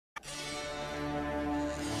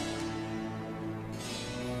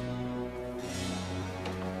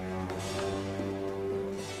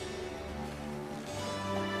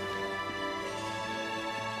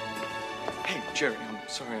Jerry, I'm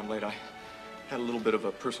sorry I'm late. I had a little bit of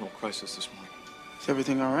a personal crisis this morning. Is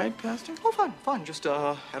everything all right, Pastor? Oh, fine, fine. Just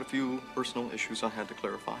had a few personal issues I had to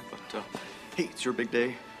clarify. But, hey, it's your big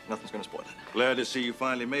day. Nothing's gonna spoil it. Glad to see you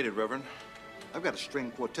finally made it, Reverend. I've got a string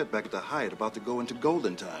quartet back at the Hyatt about to go into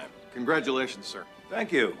golden time. Congratulations, sir.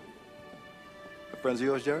 Thank you. Friends of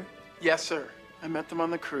yours, Jerry? Yes, sir. I met them on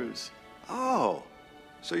the cruise. Oh,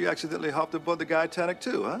 so you accidentally hopped aboard the Titanic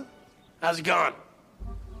too, huh? How's it going?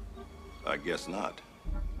 I guess not.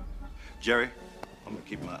 Jerry, I'm gonna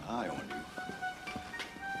keep my eye on you.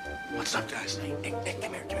 What's up, guys? Hey,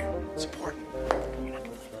 come here. It's important. You're not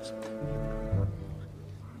gonna believe this.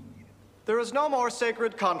 There is no more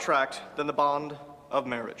sacred contract than the bond of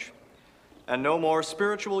marriage, and no more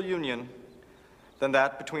spiritual union than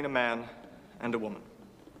that between a man and a woman.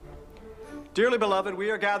 Dearly beloved,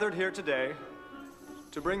 we are gathered here today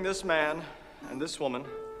to bring this man and this woman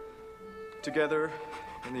together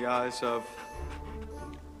in the eyes of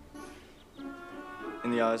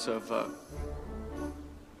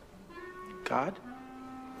God?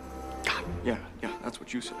 God. Yeah, that's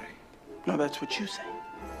what you say. No, that's what you say.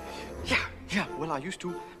 Yeah, well, I used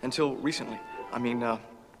to until recently. I mean,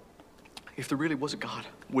 if there really was a God,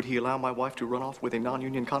 would he allow my wife to run off with a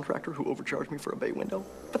non-union contractor who overcharged me for a bay window?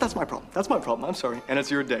 But that's my problem. I'm sorry. And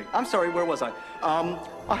it's your day. I'm sorry, where was I?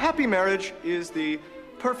 A happy marriage is the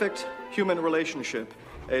perfect human relationship,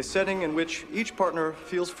 a setting in which each partner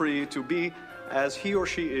feels free to be as he or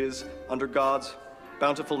she is under God's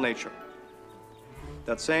bountiful nature.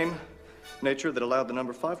 That same nature that allowed the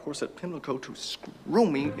number 5 horse at Pimlico to screw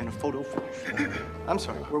me in a photo finish. I'm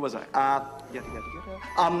sorry, where was I?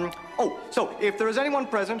 So if there is anyone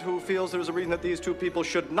present who feels there's a reason that these two people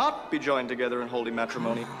should not be joined together in holy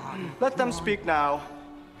matrimony, let them speak now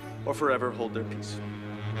or forever hold their peace.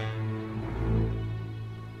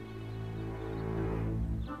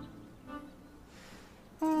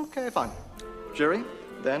 Okay, fine. Jerry,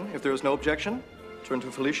 then, if there is no objection, turn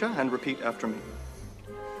to Felicia and repeat after me.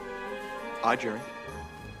 I, Jerry,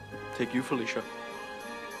 take you, Felicia,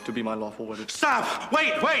 to be my lawful wedded. Stop!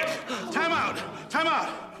 Wait! Time out!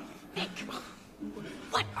 Nick,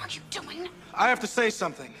 what are you doing? I have to say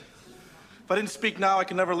something. If I didn't speak now, I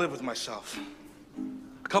could never live with myself.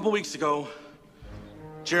 A couple weeks ago,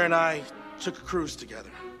 Jerry and I took a cruise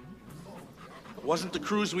together. It wasn't the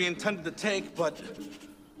cruise we intended to take, but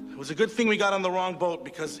it was a good thing we got on the wrong boat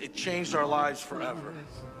because it changed our lives forever.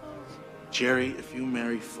 Jerry, if you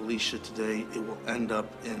marry Felicia today, it will end up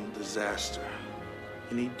in disaster.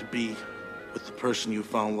 You need to be with the person you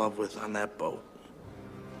fell in love with on that boat.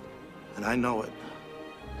 And I know it.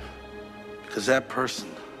 Because that person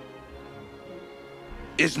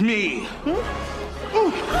is me.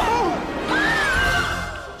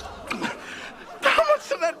 How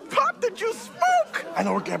much of that pot did you smoke? I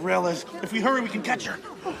know where Gabrielle is. If we hurry, we can catch her.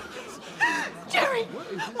 Jerry,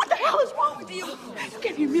 what the hell is wrong with you? You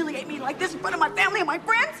can't humiliate me like this in front of my family and my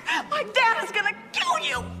friends. My dad is gonna kill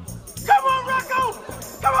you. Come on, Rocco!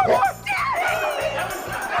 Come on, boy! Daddy,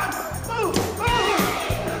 do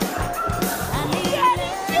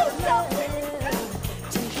something!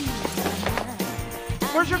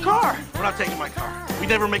 Where's your car? We're not taking my car. We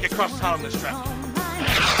never make it across town in this traffic.